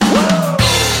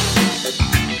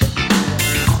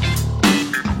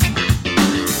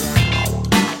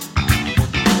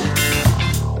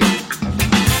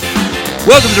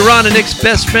Welcome to Ron and Nick's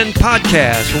Best Friend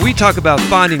Podcast, where we talk about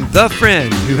finding the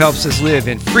friend who helps us live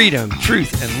in freedom,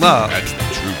 truth, and love. That's the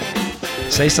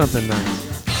truth. Say something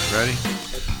nice. Ready?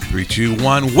 3, 2,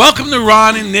 1. Welcome to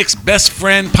Ron and Nick's Best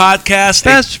Friend Podcast.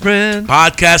 Best friend.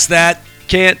 Podcast that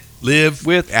Can't live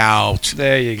without.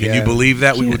 There you go. Can you believe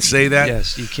that we would say that?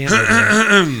 Yes, you can't live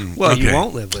without it. Well, Okay. you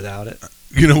won't live without it.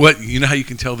 You know what? You know how you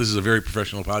can tell this is a very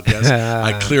professional podcast?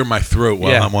 I clear my throat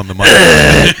while Yeah. I'm on the mic.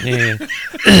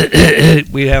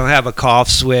 We don't have a cough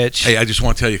switch. Hey, I just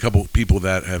want to tell you a couple of people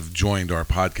that have joined our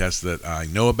podcast that I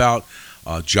know about.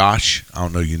 Josh, I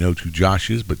don't know you know who Josh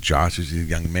is, but Josh is a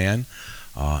young man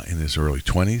in his early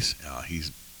 20s.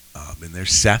 He's been there.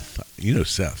 Seth, you know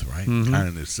Seth, right? Mm-hmm. Kind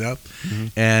of know Seth.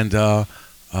 Mm-hmm. And not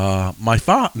my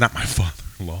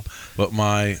father-in-law, but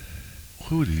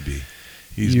who would he be?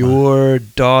 He's Your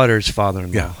daughter's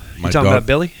father-in-law. Yeah, You talking about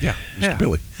Billy? Yeah, Mr.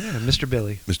 Billy. Yeah, Mr.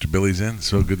 Billy. Mr. Billy's in.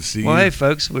 So good to see Well, you. hey,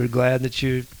 folks, we're glad that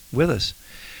you're with us.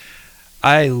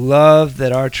 I love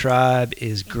that our tribe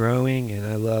is growing, and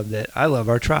I love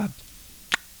our tribe.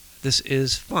 This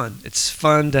is fun. It's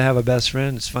fun to have a best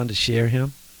friend. It's fun to share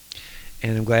him,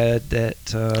 and I'm glad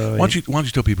that. Why don't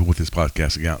you tell people what this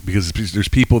podcast is about? Because there's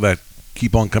people that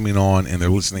keep on coming on and they're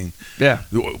listening. Yeah.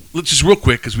 Let's just real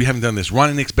quick, because we haven't done this. Ron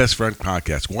and Nick's Best Friend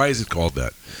Podcast. Why is it called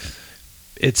that?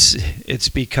 It's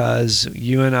because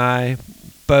you and I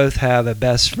both have a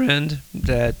best friend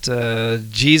that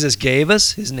Jesus gave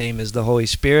us. His name is the Holy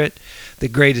Spirit, the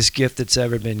greatest gift that's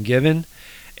ever been given.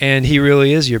 And he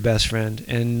really is your best friend.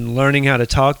 And learning how to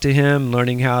talk to him,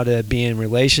 learning how to be in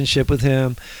relationship with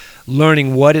him,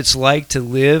 learning what it's like to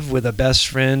live with a best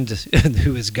friend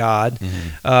who is God,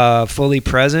 fully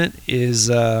present is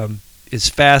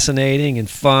fascinating and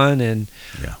fun.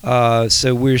 And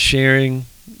so we're sharing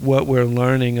what we're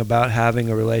learning about having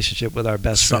a relationship with our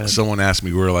best friend. Someone asked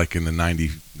me, we're like in the 90,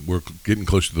 we're getting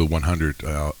close to the 100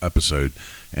 episode,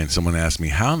 and someone asked me,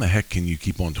 how in the heck can you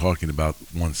keep on talking about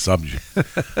one subject?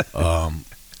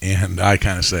 And I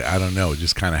kind of say, I don't know, it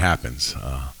just kind of happens.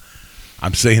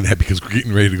 I'm saying that because we're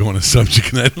getting ready to go on a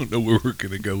subject, and I don't know where we're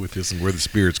going to go with this and where the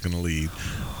Spirit's going to lead,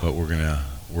 but we're gonna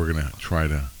try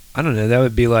to. I don't know. That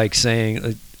would be like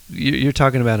saying you're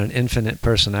talking about an infinite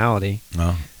personality.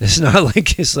 No, it's not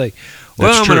like it's like, well,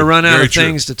 That's I'm going to true. run out Very of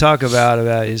things to talk about.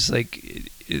 It's like,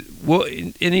 well,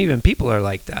 and even people are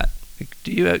like that. Like,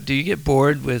 do you get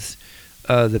bored with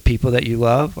the people that you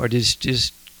love, or just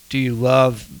do you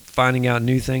love finding out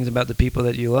new things about the people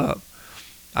that you love?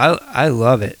 I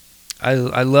love it. I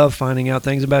love finding out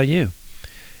things about you,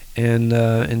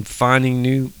 and finding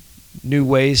new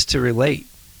ways to relate.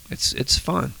 It's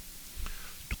fun.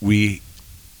 we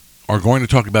are going to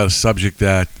talk about a subject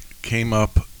that came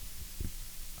up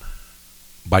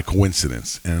by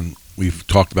coincidence, and we've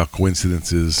talked about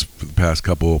coincidences for the past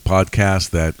couple of podcasts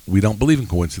that we don't believe in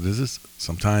coincidences.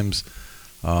 Sometimes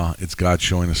it's God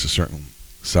showing us a certain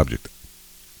subject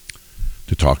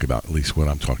to talk about, at least what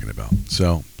I'm talking about.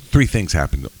 So 3 things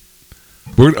happened.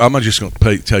 I'm just going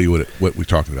to tell you what we're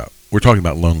talking about. We're talking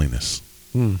about loneliness.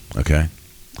 Okay?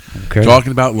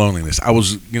 Talking about loneliness. I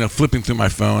was, flipping through my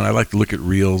phone. I like to look at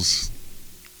reels.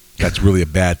 That's really a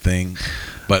bad thing,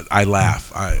 but I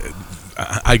laugh.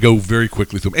 I go very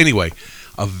quickly through them. Anyway,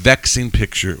 a vexing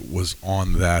picture was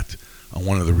on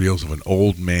one of the reels of an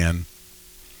old man,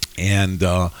 and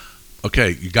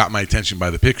okay, you got my attention by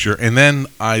the picture, and then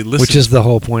I listened. Which is the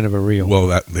whole point of a reel.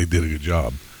 Well, they did a good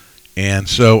job. And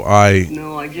so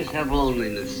No, I just have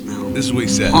loneliness now. This is what he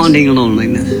says. Haunting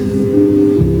loneliness.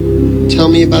 Tell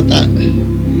me about that.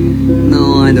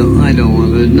 No, I don't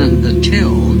want to. Nothing to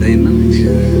tell, Damon.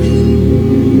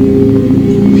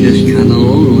 Just kind of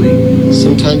lonely.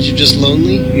 Sometimes you're just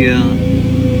lonely. Yeah.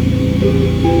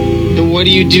 And what do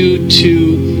you do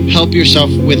to help yourself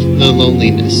with the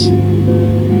loneliness?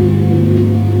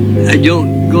 I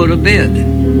don't go to bed.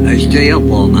 I stay up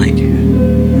all night.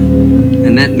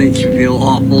 And that makes you feel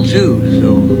awful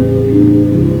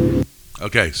too, so.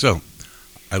 Okay, so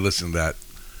I listened to that,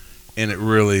 and it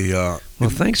really... well,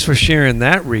 thanks for sharing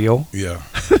that reel. Yeah.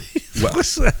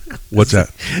 What's that?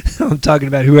 I'm talking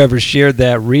about whoever shared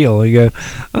that reel. You go,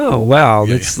 oh, wow,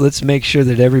 let's make sure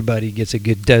that everybody gets a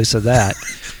good dose of that.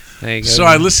 There you go. So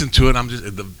I listened to it.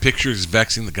 The picture is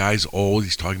vexing. The guy's old.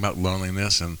 He's talking about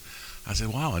loneliness, and I said,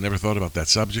 wow, I never thought about that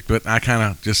subject, but I kind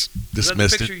of just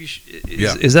dismissed it.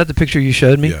 Is that the picture you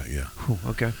showed me? Yeah. Ooh,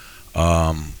 okay.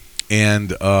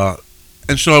 And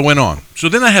so I went on. So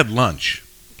then I had lunch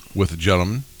with a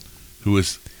gentleman who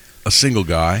is a single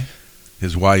guy.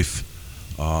 His wife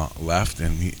left,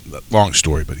 and long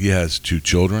story, but he has 2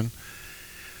 children.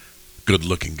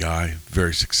 Good-looking guy,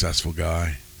 very successful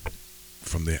guy.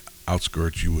 From the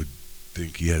outskirts, you would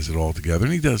think he has it all together,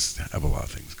 and he does have a lot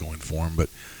of things going for him. But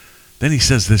then he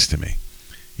says this to me.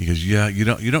 He goes, "Yeah, you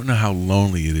don't know how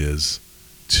lonely it is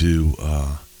to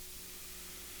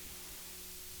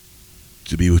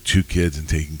be with two kids and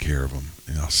taking care of them.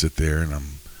 And I'll sit there and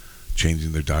I'm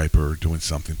changing their diaper or doing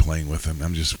something, playing with them.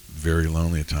 I'm just very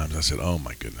lonely at times." I said, "Oh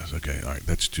my goodness, okay, all right,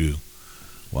 that's two."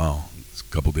 Wow. A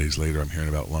couple days later, I'm hearing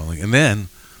about lonely. And then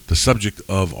the subject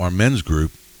of our men's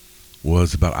group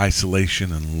was about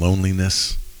isolation and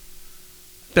loneliness.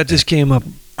 That just came up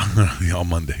On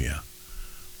Monday, yeah.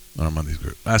 On our Monday's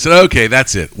group. I said, okay,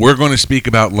 that's it. We're going to speak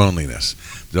about loneliness.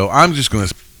 So I'm just going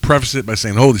to preface it by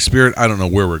saying, Holy Spirit, I don't know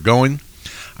where we're going.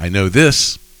 I know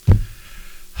this.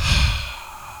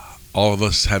 All of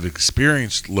us have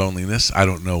experienced loneliness. I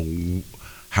don't know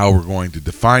how we're going to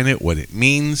define it, what it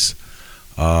means.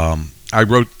 I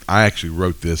actually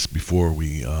wrote this before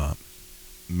we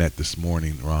met this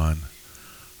morning, Ron,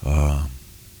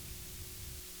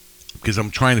 because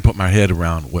I'm trying to put my head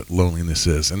around what loneliness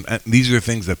is. And these are the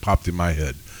things that popped in my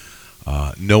head.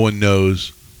 No one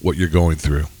knows what you're going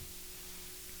through.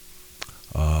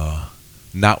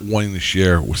 Not wanting to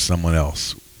share with someone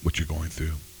else what you're going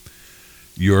through.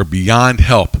 You're beyond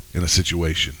help in a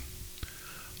situation.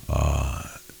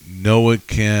 No one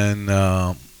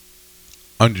can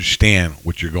understand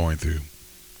what you're going through.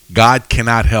 God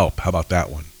cannot help. How about that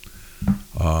one?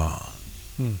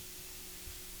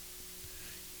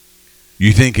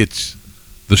 You think it's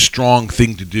the strong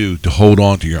thing to do to hold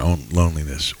on to your own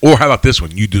loneliness. Or how about this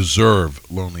one? You deserve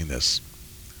loneliness.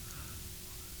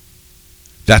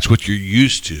 That's what you're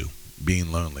used to,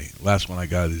 being lonely. Last one I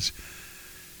got is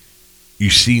you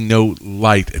see no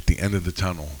light at the end of the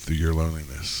tunnel through your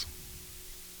loneliness.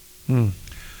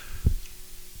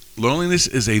 Loneliness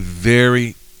is a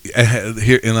very,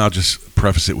 here, and I'll just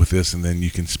preface it with this, and then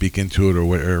you can speak into it or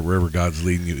wherever God's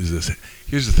leading you, is this.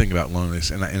 Here's the thing about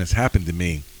loneliness, and it's happened to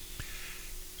me.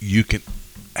 You can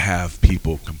have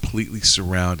people completely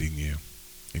surrounding you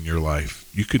in your life.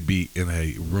 You could be in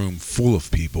a room full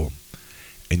of people,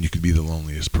 and you could be the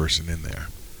loneliest person in there.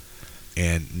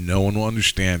 And no one will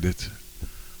understand it.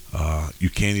 You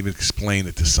can't even explain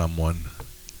it to someone.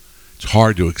 It's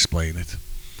hard to explain it.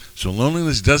 So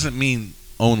loneliness doesn't mean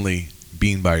only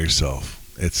being by yourself.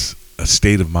 It's a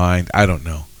state of mind. I don't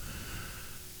know.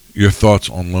 Your thoughts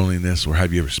on loneliness, or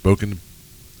have you ever spoken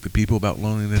to people about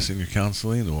loneliness in your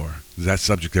counseling, or does that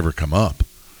subject ever come up?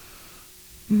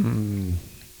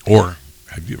 Or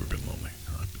have you ever been lonely?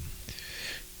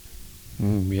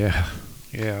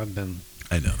 Yeah, I've been.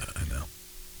 I know that. I know.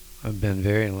 I've been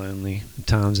very lonely at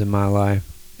times in my life.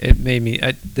 It made me.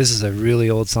 This is a really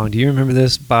old song. Do you remember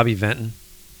this, Bobby Vinton?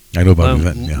 I know Bobby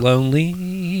Vinton. Yeah.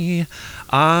 Lonely,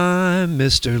 I'm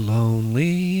Mr.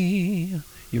 Lonely.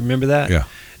 You remember that? Yeah.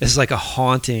 It's like a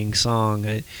haunting song.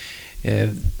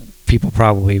 People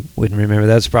probably wouldn't remember.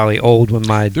 That's probably old when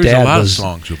my There's dad a lot was of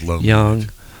songs with lonely. young.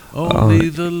 Only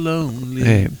the lonely.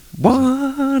 Hey,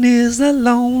 one is the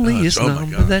loneliest Oh, my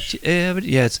number gosh. that you ever.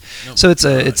 Yeah, Oh, so it's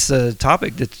my a God. it's a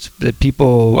topic that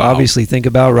people Wow. obviously think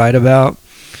about, write about.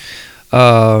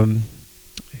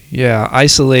 Yeah,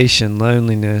 isolation,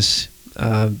 loneliness,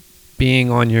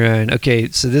 being on your own. Okay,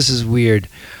 so this is weird,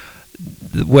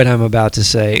 what I'm about to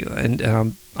say, and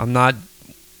I'm not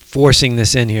forcing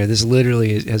this in here. This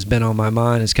literally has been on my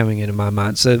mind. It's coming into my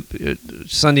mind. So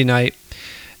Sunday night,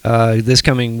 this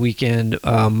coming weekend,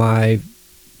 my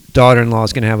daughter-in-law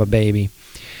is going to have a baby,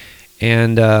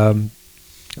 and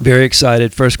very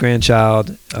excited. First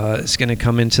grandchild is going to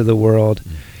come into the world.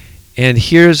 And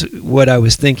here's what I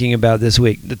was thinking about this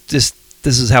week. This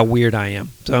is how weird I am.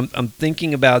 So I'm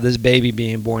thinking about this baby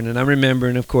being born, and I'm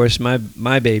remembering, of course,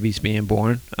 my baby's being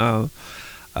born.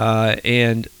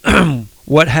 And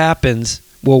what happens?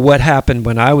 Well, what happened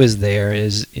when I was there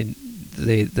is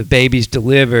the baby's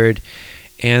delivered,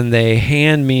 and they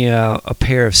hand me a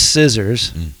pair of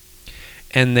scissors,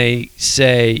 and they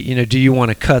say, do you want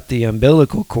to cut the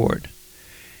umbilical cord?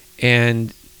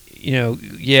 And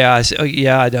yeah, I said, oh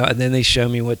yeah, I don't. And then they show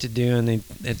me what to do, and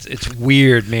it's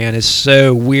weird, man. It's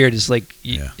so weird. It's like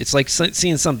it's like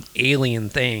seeing some alien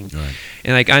thing. Right.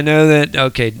 And like, I know that.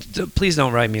 Okay, please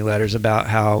don't write me letters about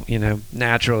how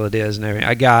natural it is and everything.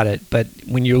 I got it. But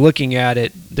when you're looking at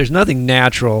it, there's nothing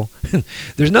natural.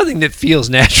 There's nothing that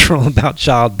feels natural about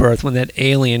childbirth when that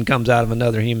alien comes out of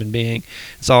another human being.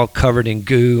 It's all covered in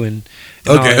goo and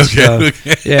all that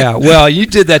stuff. Yeah, well, you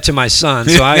did that to my son,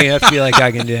 so I feel like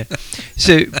I can do it.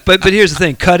 So, but here's the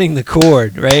thing: cutting the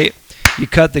cord, right? You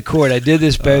cut the cord. I did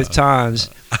this both times,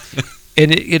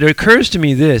 and it occurs to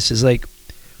me this is like,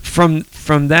 from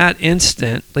that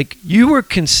instant, like you were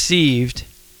conceived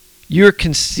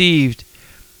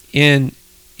in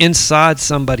inside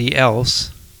somebody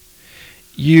else,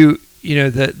 you know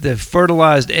the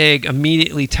fertilized egg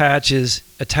immediately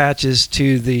attaches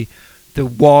to the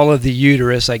wall of the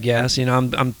uterus, I guess.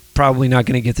 I'm probably not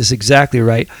going to get this exactly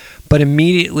right, but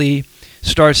immediately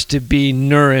starts to be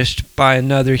nourished by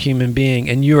another human being,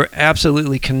 and you're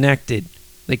absolutely connected.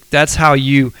 Like that's how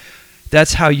you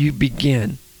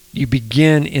begin. You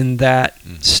begin in that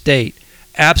state,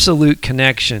 absolute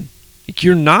connection. Like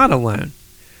you're not alone.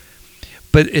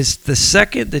 But it's the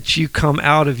second that you come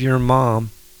out of your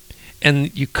mom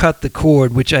and you cut the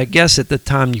cord, which I guess at the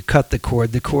time you cut the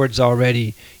cord's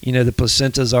already, the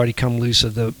placenta's already come loose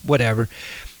of the whatever.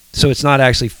 So it's not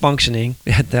actually functioning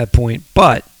at that point.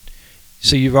 But,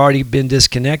 so you've already been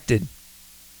disconnected.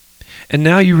 And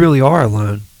now you really are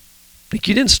alone. Like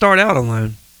you didn't start out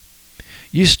alone.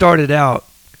 You started out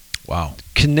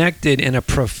connected in a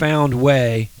profound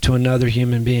way to another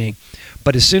human being.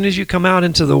 But as soon as you come out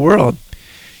into the world,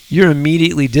 you're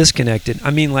immediately disconnected.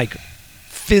 I mean, like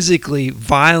physically,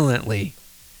 violently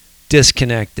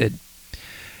disconnected.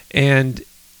 And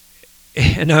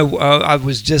I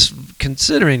was just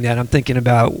considering that. I'm thinking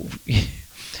about,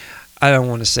 I don't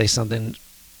want to say something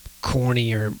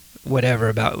corny or whatever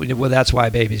about, well, that's why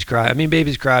babies cry. I mean,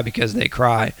 babies cry because they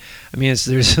cry. I mean,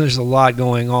 there's a lot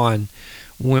going on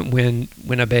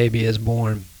when a baby is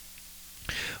born.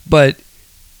 But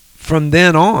from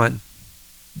then on,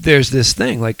 there's this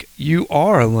thing, like you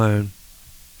are alone,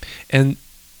 and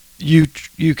you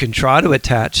can try to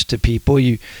attach to people.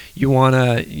 You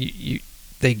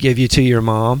they give you to your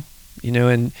mom,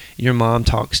 and your mom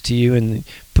talks to you, and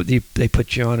they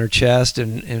put you on her chest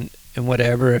and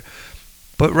whatever.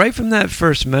 But right from that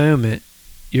first moment,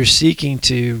 you're seeking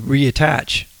to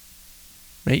reattach.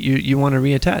 Right? You want to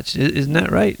reattach. Isn't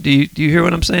that right? Do you hear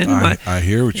what I'm saying? I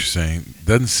hear what you're saying.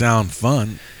 Doesn't sound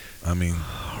fun. I mean,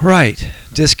 right.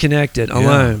 Disconnected,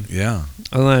 alone. Yeah.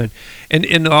 Alone.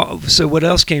 And so what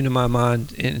else came to my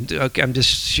mind, and okay, I'm just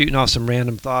shooting off some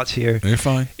random thoughts here. You're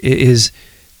fine. Is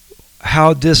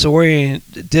how disorienting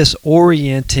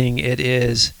it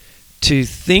is to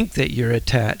think that you're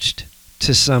attached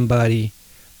to somebody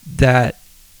that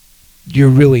you're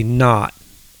really not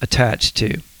attached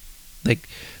to. Like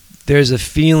there's a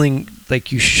feeling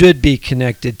like you should be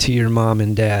connected to your mom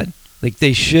and dad. Like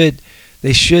they should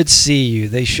see you,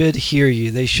 they should hear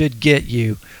you, they should get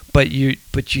you, but you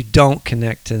don't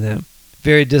connect to them.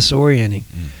 Very disorienting,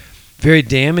 very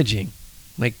damaging.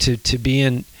 Like to be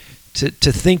in, to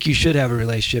think you should have a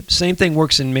relationship. Same thing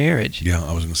works in marriage. Yeah,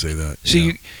 I was going to say that. So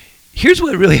here's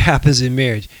what really happens in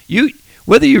marriage.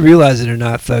 Whether you realize it or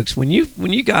not, folks, when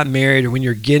you got married or when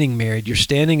you're getting married, you're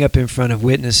standing up in front of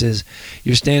witnesses,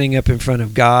 you're standing up in front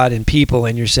of God and people,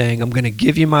 and you're saying, I'm going to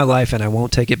give you my life and I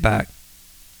won't take it back.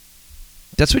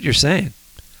 That's what you're saying.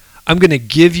 I'm going to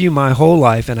give you my whole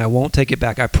life and I won't take it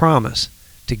back. I promise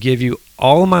to give you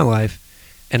all of my life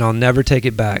and I'll never take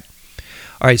it back.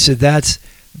 All right, so that's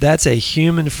a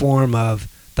human form of,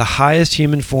 the highest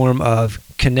human form of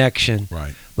connection.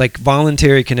 Right. Like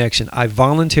voluntary connection. I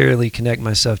voluntarily connect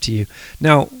myself to you.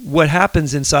 Now, what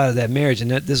happens inside of that marriage, and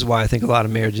this is why I think a lot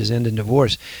of marriages end in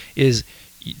divorce, is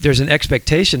there's an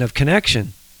expectation of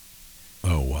connection.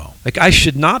 Oh, wow. Like I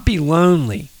should not be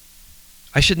lonely.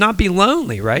 I should not be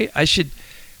lonely, right? I said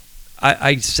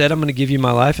I'm going to give you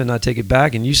my life and not take it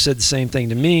back, and you said the same thing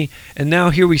to me, and now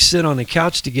here we sit on a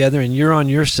couch together, and you're on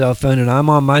your cell phone and I'm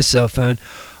on my cell phone,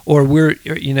 or we're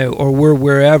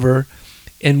wherever,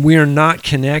 and we're not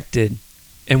connected,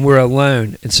 and we're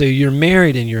alone. And so you're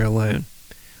married and you're alone.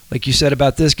 Like you said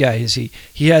about this guy, is he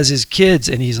has his kids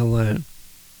and he's alone.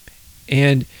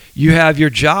 And you have your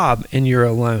job and you're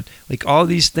alone. Like all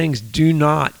these things do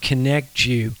not connect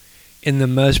you in the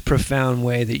most profound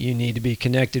way that you need to be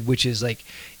connected, which is like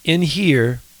in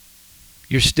here,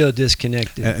 you're still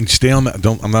disconnected. And stay on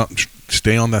that.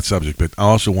 Stay on that subject, but I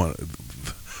also want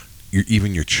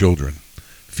even your children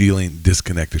feeling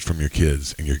disconnected from your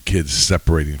kids, and your kids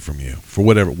separating from you for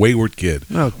whatever, wayward kid,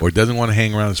 or doesn't want to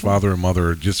hang around his father or mother,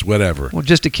 or just whatever. Well,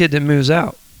 just a kid that moves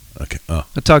out. Okay. I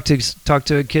talked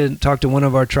to a kid, talked to one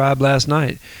of our tribe last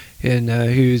night, and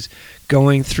who's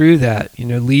going through that,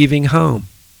 leaving home.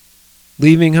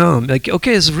 Like,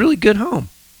 okay, it's a really good home,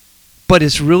 but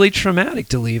it's really traumatic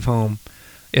to leave home.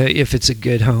 If it's a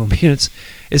good home, it's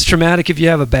traumatic if you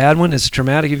have a bad one. It's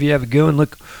traumatic if you have a good one.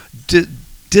 Look,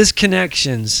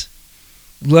 disconnections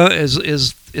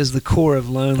is the core of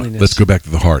loneliness. Let's go back to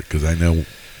the heart, because I know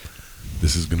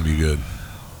this is going to be good.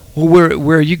 Well,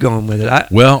 where are you going with it?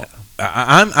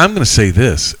 I'm going to say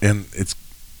this, and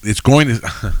it's going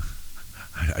to.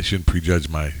 I shouldn't prejudge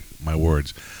my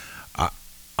words.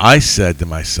 I said to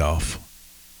myself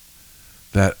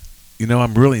that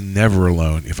I'm really never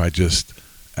alone if I just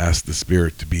ask the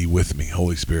Spirit to be with me.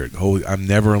 Holy Spirit, I'm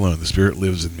never alone. The Spirit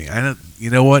lives in me. You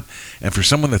know what? And for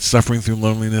someone that's suffering through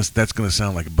loneliness, that's going to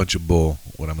sound like a bunch of bull,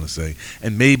 what I'm going to say.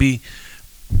 And maybe,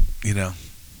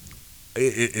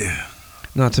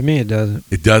 Not to me, it doesn't.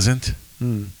 It doesn't?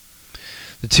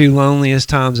 The two loneliest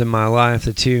times in my life,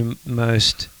 the two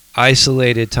most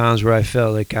isolated times where I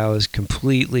felt like I was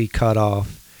completely cut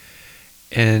off.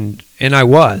 And I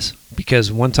was,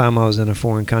 because one time I was in a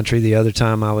foreign country, the other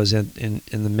time I was in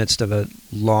the midst of a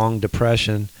long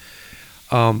depression.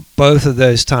 Both of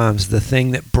those times, the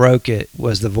thing that broke it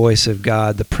was the voice of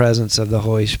God, the presence of the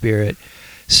Holy Spirit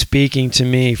speaking to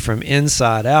me from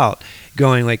inside out,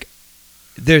 going like,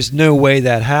 there's no way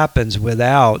that happens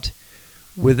without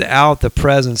the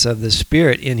presence of the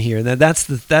Spirit in here. Now that's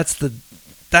the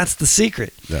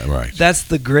secret. Right. That's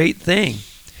the great thing.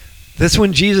 That's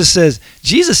when Jesus says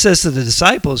to the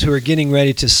disciples who are getting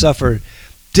ready to suffer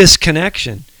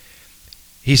disconnection,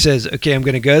 he says, okay, I'm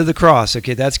going to go to the cross.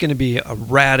 Okay, that's going to be a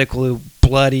radical,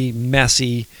 bloody,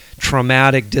 messy,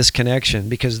 traumatic disconnection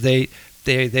because they've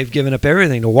given up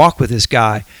everything to walk with this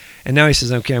guy. And now he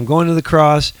says, okay, I'm going to the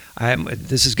cross.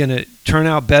 This is going to turn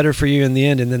out better for you in the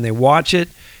end. And then they watch it,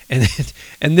 and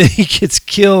then he gets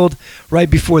killed right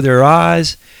before their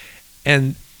eyes.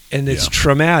 And it's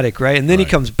traumatic, right? And then he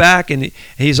comes back, and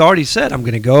he's already said, I'm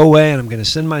going to go away, and I'm going to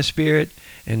send my Spirit,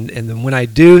 and then when I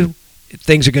do,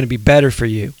 things are going to be better for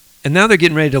you. And now they're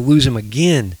getting ready to lose him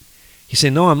again. He's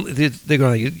saying, no, they're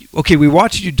going, okay, we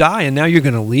watched you die, and now you're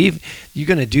going to leave? You're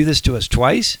going to do this to us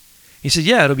twice? He said,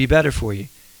 yeah, it'll be better for you.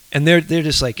 And they're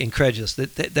just like incredulous.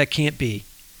 That can't be.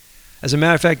 As a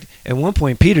matter of fact, at one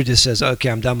point, Peter just says, okay,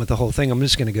 I'm done with the whole thing. I'm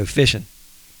just going to go fishing.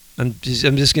 I'm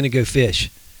just going to go fish.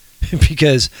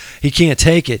 Because he can't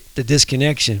take it, the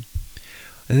disconnection.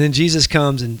 And then Jesus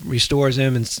comes and restores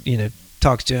him and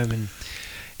talks to him,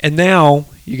 and now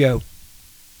you go,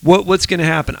 what's going to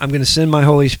happen? I'm going to send my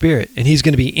Holy Spirit, and he's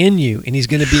going to be in you, and he's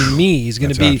going to be me. He's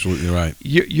going to be absolutely right.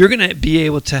 You're going to be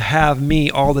able to have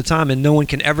me all the time, and no one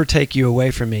can ever take you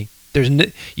away from me.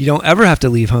 You don't ever have to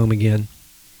leave home again.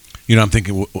 I'm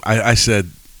thinking. I said,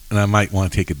 and I might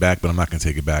want to take it back, but I'm not going to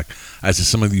take it back. I said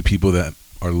some of you people that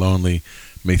are lonely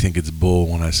may think it's bull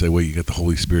when I say, well, you got the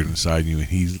Holy Spirit inside you, and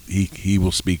he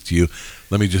will speak to you.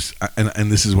 Let me just,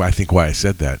 and this is why I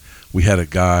said that. We had a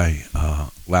guy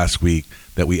last week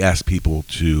that we asked people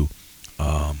to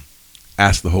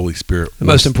ask the Holy Spirit the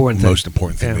most important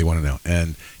thing they want to know,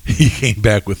 and he came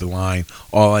back with the line,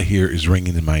 all I hear is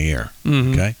ringing in my ear.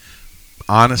 Mm-hmm. Okay,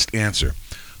 honest answer.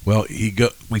 Well,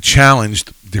 we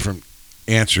challenged different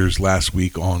answers last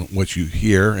week on what you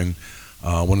hear, and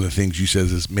one of the things you said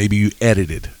is maybe you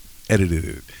edited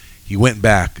it. He went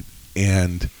back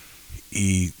and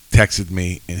he texted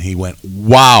me and he went,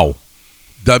 wow,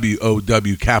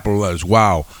 WOW, capital letters,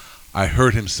 wow. I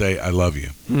heard him say, I love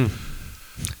you.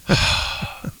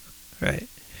 Right.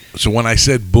 So when I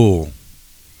said bull,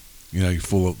 I'm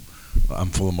full of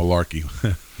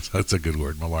malarkey. That's a good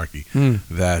word, malarkey.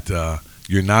 That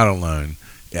you're not alone.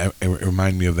 It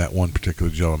reminded me of that one particular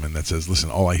gentleman that says,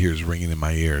 listen, all I hear is ringing in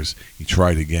my ears. He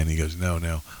tried again. He goes,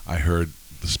 no, I heard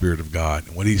the Spirit of God.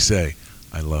 And what did he say?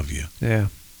 I love you. Yeah.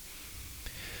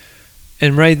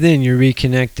 And right then you're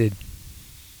reconnected.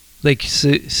 Like,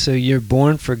 so you're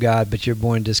born for God, but you're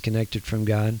born disconnected from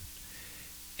God.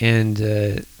 And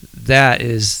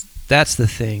that's the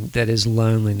thing that is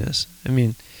loneliness. I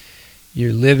mean,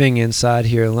 you're living inside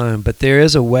here alone, but there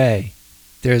is a way.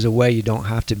 There's a way you don't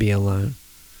have to be alone.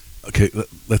 Okay,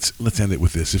 let's end it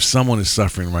with this. If someone is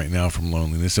suffering right now from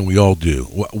loneliness, and we all do,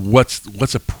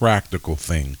 what's a practical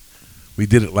thing? We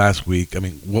did it last week. I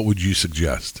mean, what would you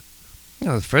suggest?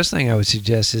 The first thing I would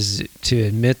suggest is to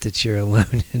admit that you're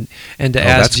alone, and to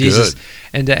ask Jesus, good.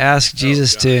 And to ask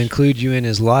Jesus to include you in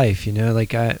His life.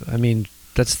 Like I mean,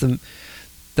 that's the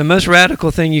most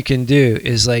radical thing you can do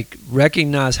is like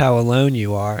recognize how alone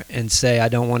you are and say, I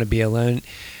don't want to be alone.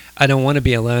 I don't want to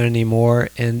be alone anymore,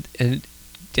 and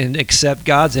accept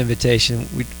God's invitation.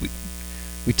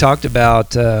 We talked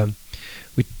about the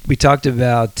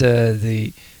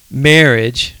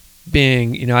marriage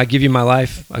being, I give you my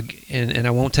life and I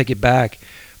won't take it back.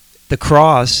 The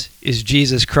cross is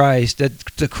Jesus Christ.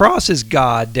 The cross is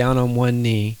God down on one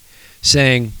knee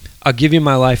saying, I'll give you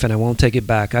my life and I won't take it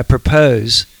back. I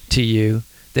propose to you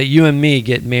that you and me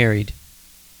get married.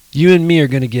 You and me are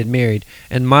going to get married,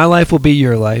 and my life will be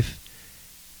your life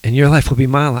and your life will be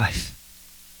my life.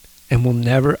 And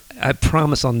I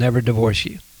promise I'll never divorce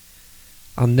you.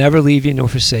 I'll never leave you nor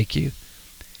forsake you.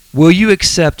 Will you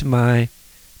accept my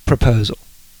proposal?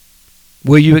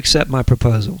 Will you accept my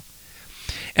proposal?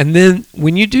 And then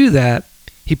when you do that,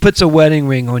 He puts a wedding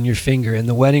ring on your finger, and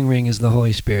the wedding ring is the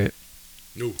Holy Spirit.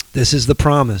 Ooh. This is the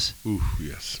promise. Ooh,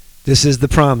 yes. This is the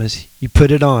promise. You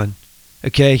put it on.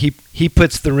 Okay? He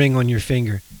puts the ring on your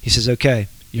finger. He says, okay,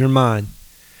 you're mine.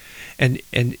 And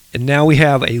now we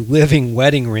have a living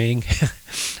wedding ring,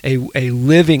 a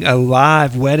living,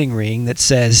 alive wedding ring that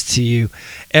says to you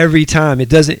every time,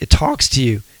 it talks to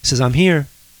you. It says, I'm here.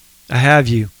 I have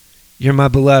you. You're my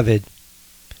beloved.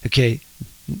 Okay,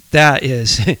 that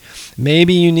is,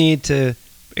 maybe you need to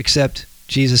accept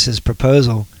Jesus'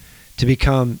 proposal to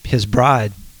become his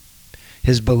bride,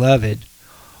 his beloved.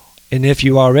 And if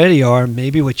you already are,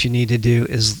 maybe what you need to do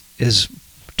is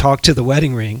talk to the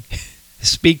wedding ring.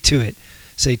 Speak to it.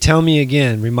 Say, tell me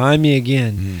again. Remind me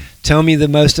again. Tell me the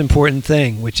most important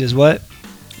thing, which is what?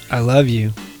 I love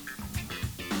you.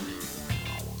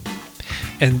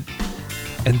 And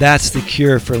that's the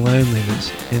cure for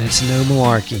loneliness. And it's no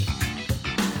malarkey.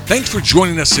 Thanks for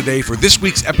joining us today for this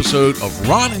week's episode of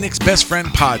Ron and Nick's Best Friend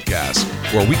Podcast,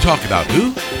 where we talk about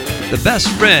who? The best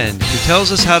friend who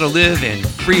tells us how to live in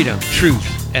freedom, truth,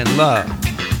 and love.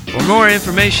 For more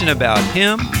information about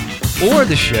him or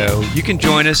the show, you can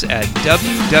join us at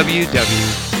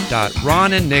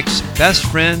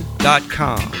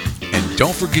www.ronandnicksbestfriend.com. And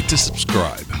don't forget to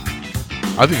subscribe.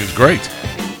 I think it's great.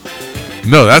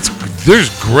 No, there's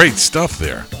great stuff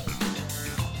there.